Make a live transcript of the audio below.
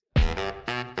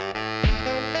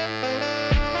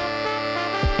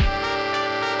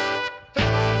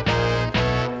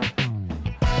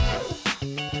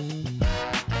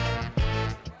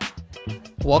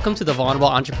Welcome to the Vulnerable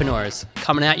Entrepreneurs,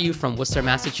 coming at you from Worcester,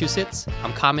 Massachusetts.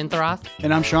 I'm Kamin Tharath.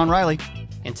 And I'm Sean Riley.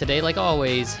 And today, like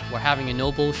always, we're having a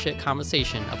no bullshit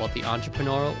conversation about the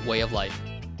entrepreneurial way of life.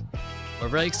 We're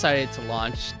really excited to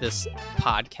launch this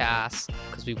podcast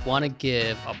because we want to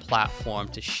give a platform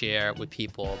to share with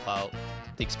people about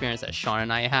the experience that Sean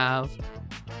and I have.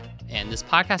 And this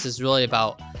podcast is really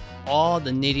about all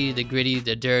the nitty, the gritty,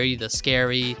 the dirty, the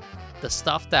scary, the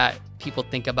stuff that people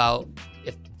think about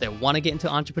if they want to get into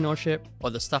entrepreneurship, or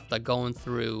the stuff they're going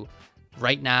through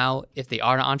right now if they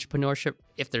are in entrepreneurship,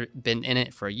 if they've been in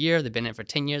it for a year, they've been in it for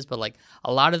 10 years, but like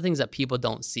a lot of things that people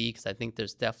don't see, because I think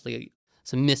there's definitely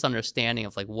some misunderstanding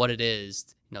of like what it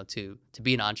is, to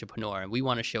be an entrepreneur. And we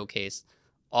want to showcase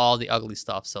all the ugly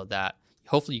stuff so that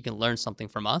hopefully you can learn something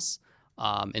from us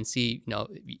and see,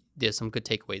 there's some good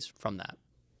takeaways from that.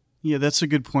 Yeah, that's a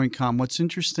good point, Com. What's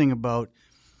interesting about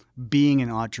being an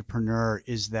entrepreneur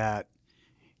is that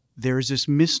there's there's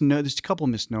a couple of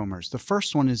misnomers. The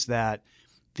first one is that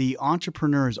the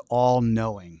entrepreneur is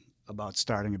all-knowing about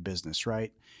starting a business,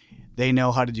 right? They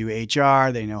know how to do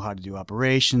HR, they know how to do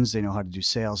operations, they know how to do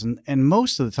sales, and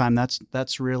most of the time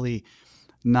that's really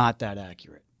not that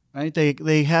accurate, right?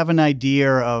 They have an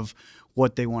idea of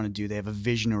what they want to do. They have a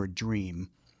vision or a dream,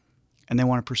 and they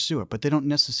want to pursue it, but they don't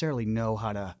necessarily know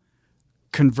how to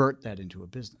convert that into a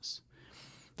business.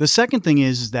 The second thing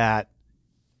is that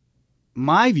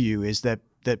my view is that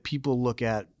people look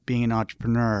at being an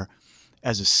entrepreneur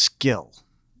as a skill.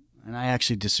 And I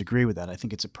actually disagree with that. I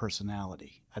think it's a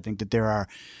personality. I think that there are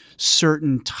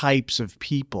certain types of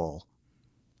people,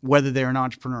 whether they're an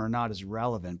entrepreneur or not is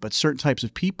irrelevant, but certain types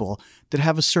of people that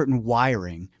have a certain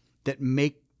wiring that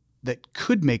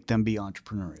could make them be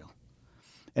entrepreneurial.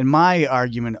 And my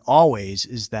argument always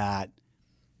is that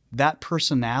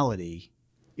personality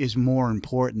is more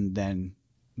important than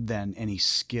any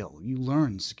skill. You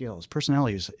learn skills.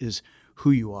 Personality is who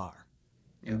you are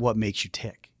and what makes you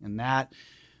tick. And that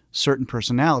certain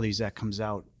personalities that comes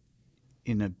out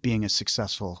in being a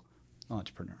successful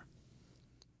entrepreneur.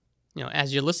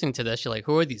 As you're listening to this, you're like,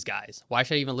 who are these guys? Why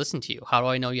should I even listen to you? How do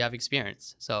I know you have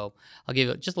experience? So I'll give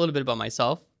you just a little bit about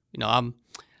myself. I'm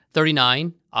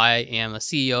 39. I am a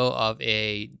CEO of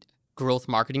a growth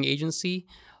marketing agency,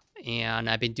 and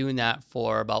I've been doing that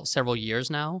for about several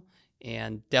years now,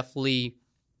 and definitely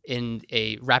in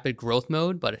a rapid growth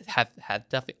mode, but have had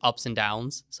definitely ups and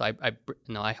downs. So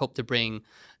I hope to bring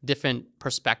different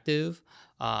perspective.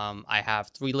 I have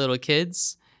 3 little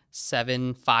kids,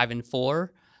 7, 5, and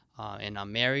 4, and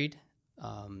I'm married.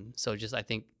 So just I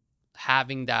think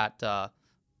having that,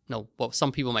 what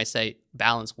some people might say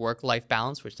balance, work-life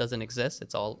balance, which doesn't exist.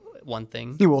 It's all one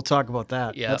thing. Yeah, we'll talk about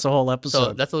that. Yeah, that's a whole episode.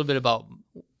 So that's a little bit about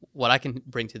what I can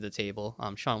bring to the table.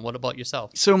 Sean, what about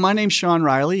yourself? So my name's Sean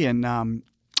Riley, and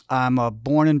I'm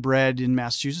born and bred in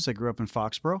Massachusetts. I grew up in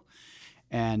Foxborough,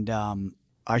 and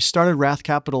I started Rath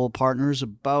Capital Partners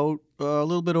about a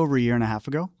little bit over a year and a half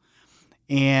ago,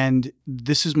 and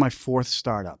this is my 4th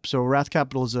startup. So Rath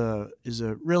Capital is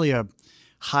really a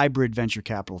hybrid venture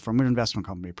capital from an investment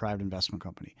company, a private investment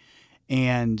company,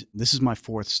 and this is my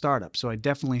 4th startup. So I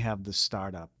definitely have the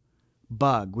startup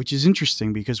bug, which is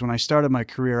interesting because when I started my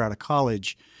career out of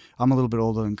college, I'm a little bit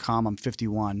older than Com, I'm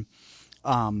 51.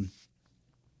 I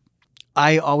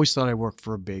always thought I worked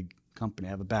for a big company.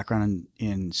 I have a background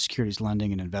in securities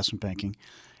lending and investment banking,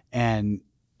 and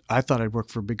I thought I'd work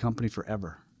for a big company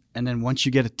forever. And then once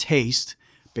you get a taste,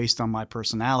 based on my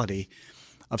personality,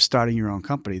 of starting your own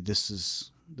company, this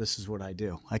is what I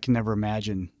do. I can never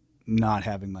imagine not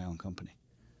having my own company.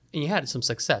 And you had some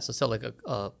success. So like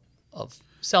of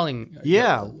selling.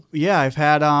 Yeah. I've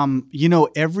had,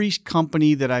 every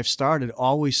company that I've started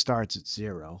always starts at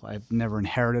zero. I've never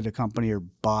inherited a company or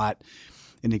bought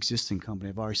an existing company.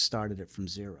 I've always started it from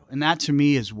zero. And that to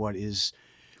me is what is,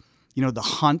 the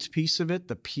hunt piece of it,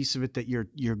 the piece of it that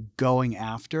you're going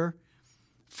after.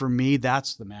 For me,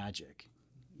 that's the magic.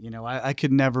 I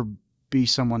could never be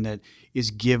someone that is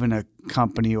given a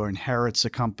company or inherits a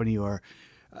company, or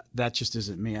that just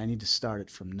isn't me. I need to start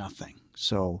it from nothing.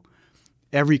 So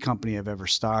every company I've ever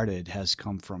started has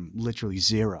come from literally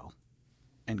zero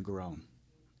and grown.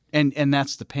 And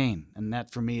that's the pain. And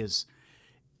that for me is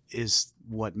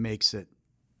what makes it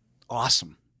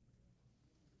awesome.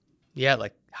 Yeah,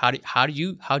 like how do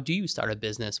you start a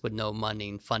business with no money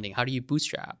and funding? How do you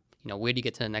bootstrap? Where do you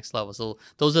get to the next level? So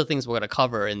those are the things we're going to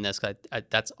cover in this.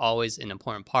 That's always an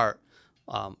important part.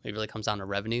 It really comes down to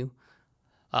revenue.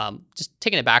 Just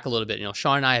taking it back a little bit,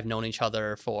 Sean and I have known each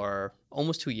other for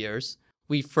almost 2 years.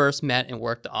 We first met and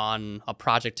worked on a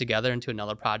project together into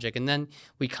another project, and then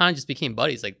we kind of just became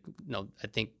buddies. I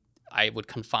think I would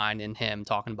confide in him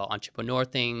talking about entrepreneur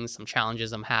things, some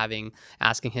challenges I'm having,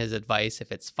 asking his advice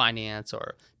if it's finance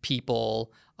or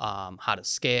people, how to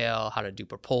scale, how to do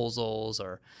proposals,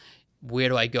 or where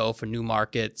do I go for new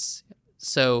markets.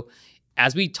 So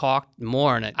as we talked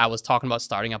more, and I was talking about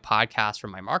starting a podcast for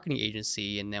my marketing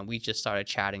agency, and then we just started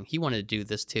chatting. He wanted to do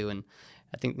this too, and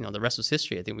I think the rest was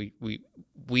history. I think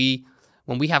we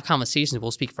when we have conversations,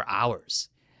 we'll speak for hours,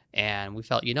 and we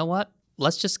felt, you know what?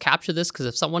 Let's just capture this, because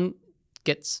if someone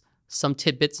gets some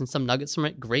tidbits and some nuggets from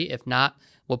it, great. If not,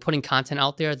 we're putting content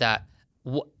out there that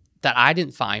I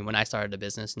didn't find when I started a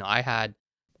business. I had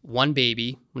one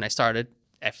baby when I started.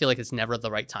 I feel like it's never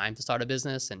the right time to start a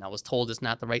business, and I was told it's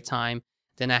not the right time.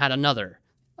 Then I had another.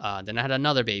 Then I had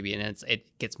another baby, and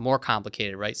it gets more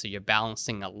complicated, right? So you're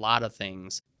balancing a lot of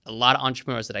things. A lot of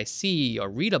entrepreneurs that I see or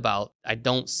read about, I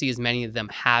don't see as many of them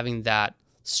having that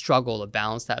struggle to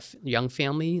balance that young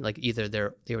family. Like either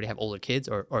they already have older kids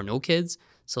or no kids.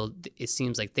 So it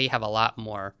seems like they have a lot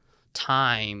more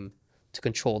time to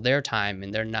control their time,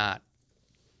 and they're not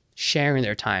sharing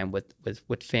their time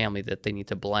with family that they need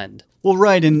to blend. Well,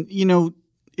 right. And,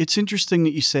 it's interesting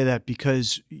that you say that,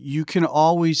 because you can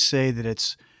always say that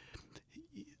it's,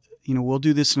 we'll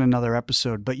do this in another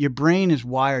episode, but your brain is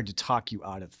wired to talk you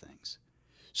out of things.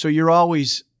 So you're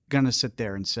always going to sit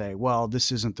there and say, well,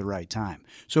 this isn't the right time.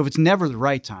 So if it's never the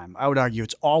right time, I would argue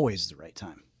it's always the right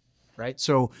time, right?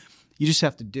 So you just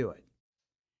have to do it.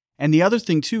 And the other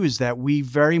thing too is that we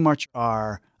very much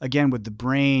are, again, with the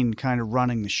brain kind of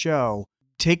running the show,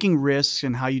 taking risks,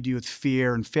 and how you deal with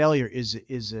fear and failure is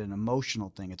an emotional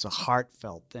thing. It's a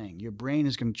heartfelt thing. Your brain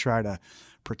is going to try to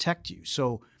protect you.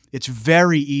 So it's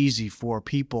very easy for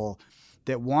people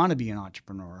that want to be an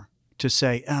entrepreneur to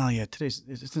say, oh yeah, this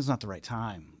is not the right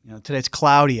time. Today it's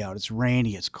cloudy out, it's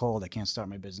rainy, it's cold, I can't start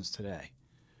my business today.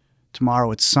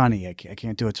 Tomorrow it's sunny, I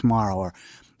can't do it tomorrow. Or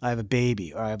I have a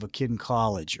baby, or I have a kid in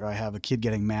college, or I have a kid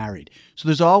getting married. So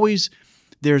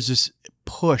there's this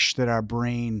push that our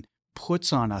brain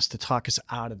puts on us to talk us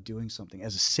out of doing something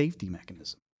as a safety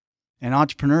mechanism. And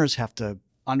entrepreneurs have to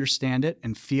understand it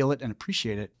and feel it and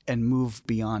appreciate it and move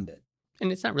beyond it.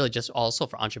 And it's not really just also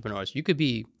for entrepreneurs. You could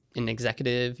be an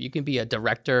executive, you can be a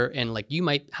director, and like you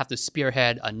might have to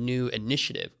spearhead a new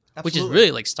initiative, which is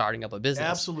really like starting up a business.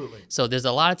 Absolutely. So there's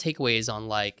a lot of takeaways on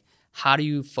like, how do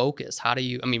you focus?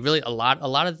 Really a lot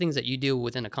of the things that you do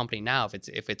within a company now,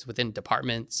 if it's within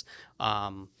departments,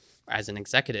 as an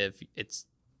executive, it's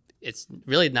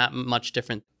really not much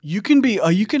different. You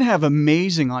can have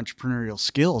amazing entrepreneurial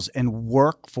skills and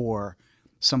work for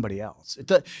somebody else.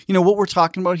 What we're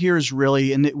talking about here is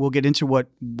really, and we'll get into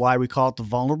why we call it the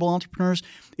vulnerable entrepreneurs.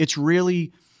 It's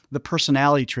really the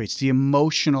personality traits, the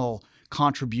emotional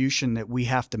contribution that we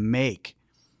have to make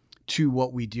to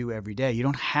what we do every day. You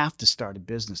don't have to start a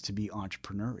business to be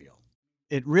entrepreneurial.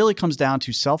 It really comes down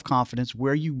to self-confidence,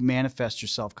 where you manifest your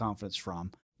self-confidence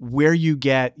from, where you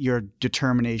get your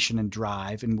determination and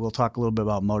drive, and we'll talk a little bit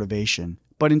about motivation.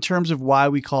 But in terms of why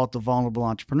we call it the vulnerable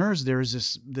entrepreneurs, there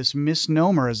is this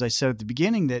misnomer, as I said at the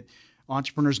beginning, that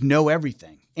entrepreneurs know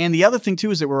everything. And the other thing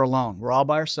too is that we're alone. We're all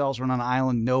by ourselves. We're on an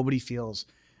island. Nobody feels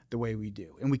the way we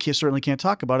do. And we certainly can't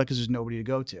talk about it because there's nobody to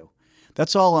go to.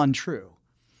 That's all untrue.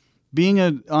 Being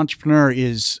an entrepreneur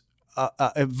is,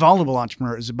 a vulnerable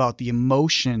entrepreneur is about the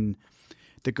emotion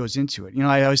that goes into it.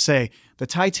 I always say the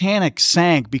Titanic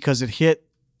sank because it hit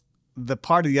the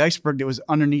part of the iceberg that was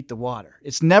underneath the water.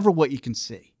 It's never what you can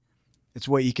see. It's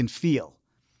what you can feel.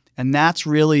 And that's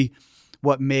really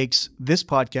what makes this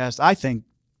podcast, I think,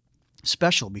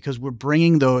 special, because we're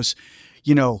bringing those,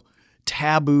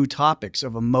 taboo topics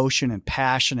of emotion and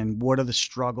passion, and what are the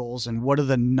struggles and what are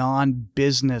the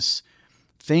non-business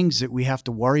things that we have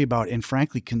to worry about and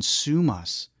frankly consume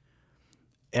us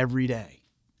every day.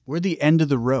 We're the end of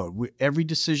the road. Every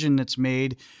decision that's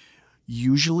made,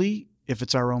 usually, if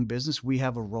it's our own business, we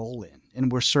have a role in,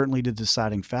 and we're certainly the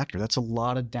deciding factor. That's a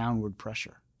lot of downward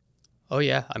pressure. Oh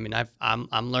yeah,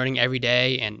 I'm learning every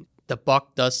day, and the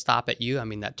buck does stop at you.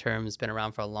 That term has been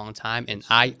around for a long time, and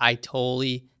I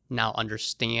totally now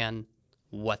understand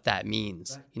what that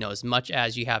means. Right. As much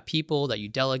as you have people that you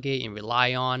delegate and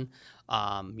rely on,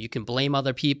 you can blame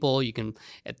other people.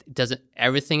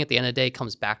 Everything at the end of the day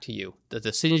comes back to you. The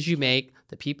decisions you make,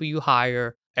 the people you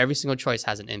hire, every single choice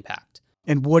has an impact.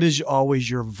 And what is always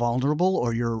your vulnerable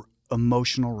or your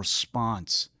emotional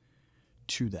response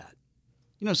to that?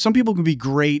 Some people can be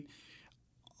great,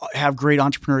 have great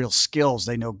entrepreneurial skills.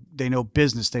 They know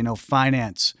business, they know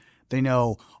finance, they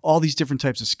know all these different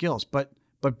types of skills. But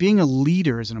being a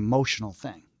leader is an emotional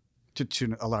thing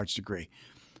to a large degree.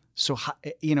 So,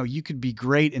 you could be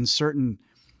great in certain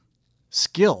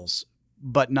skills,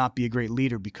 but not be a great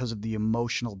leader because of the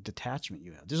emotional detachment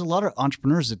you have. There's a lot of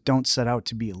entrepreneurs that don't set out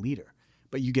to be a leader,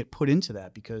 but you get put into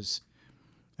that because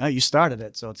you started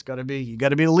it. So you got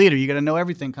to be the leader. You got to know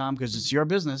everything, Tom, because it's your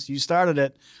business. You started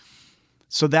it.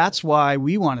 So that's why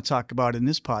we want to talk about in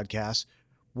this podcast,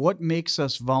 what makes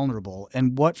us vulnerable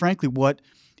and what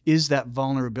is that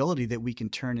vulnerability that we can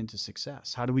turn into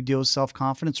success? How do we deal with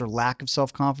self-confidence or lack of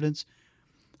self-confidence?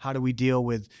 How do we deal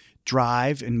with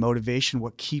drive and motivation?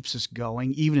 What keeps us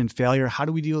going, even in failure? How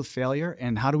do we deal with failure?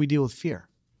 And how do we deal with fear?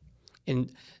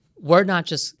 And we're not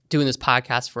just doing this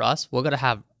podcast for us. We're going to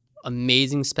have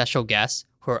amazing special guests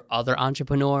who are other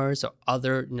entrepreneurs or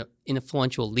other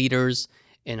influential leaders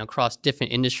and across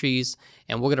different industries.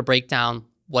 And we're going to break down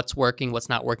what's working, what's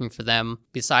not working for them.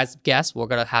 Besides guests, we're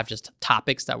going to have just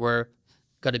topics that we're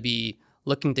going to be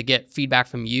looking to get feedback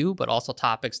from you, but also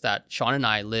topics that Sean and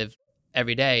I live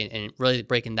every day and really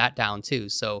breaking that down too.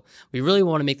 So we really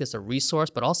want to make this a resource,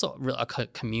 but also a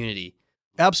community.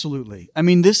 Absolutely. I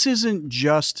mean, this isn't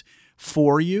just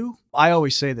for you. I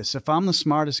always say this, if I'm the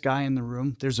smartest guy in the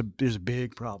room, there's a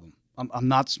big problem. I'm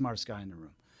not the smartest guy in the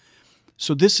room.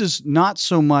 So this is not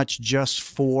so much just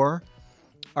for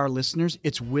our listeners,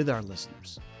 it's with our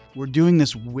listeners. We're doing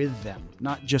this with them,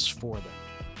 not just for them.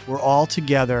 We're all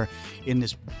together in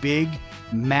this big,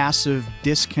 massive,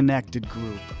 disconnected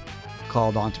group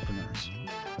called entrepreneurs.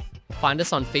 Find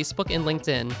us on Facebook and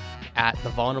LinkedIn at The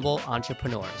Vulnerable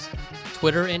Entrepreneurs,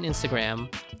 Twitter and Instagram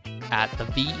at The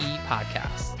VE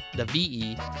Podcast, The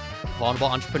VE, Vulnerable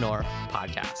Entrepreneur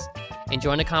Podcast. And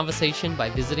join the conversation by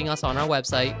visiting us on our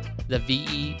website,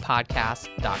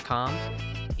 thevepodcast.com,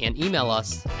 and email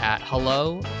us at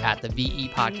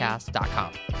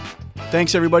hello@thevepodcast.com.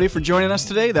 Thanks, everybody, for joining us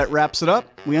today. That wraps it up.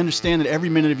 We understand that every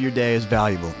minute of your day is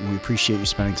valuable, and we appreciate you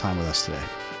spending time with us today.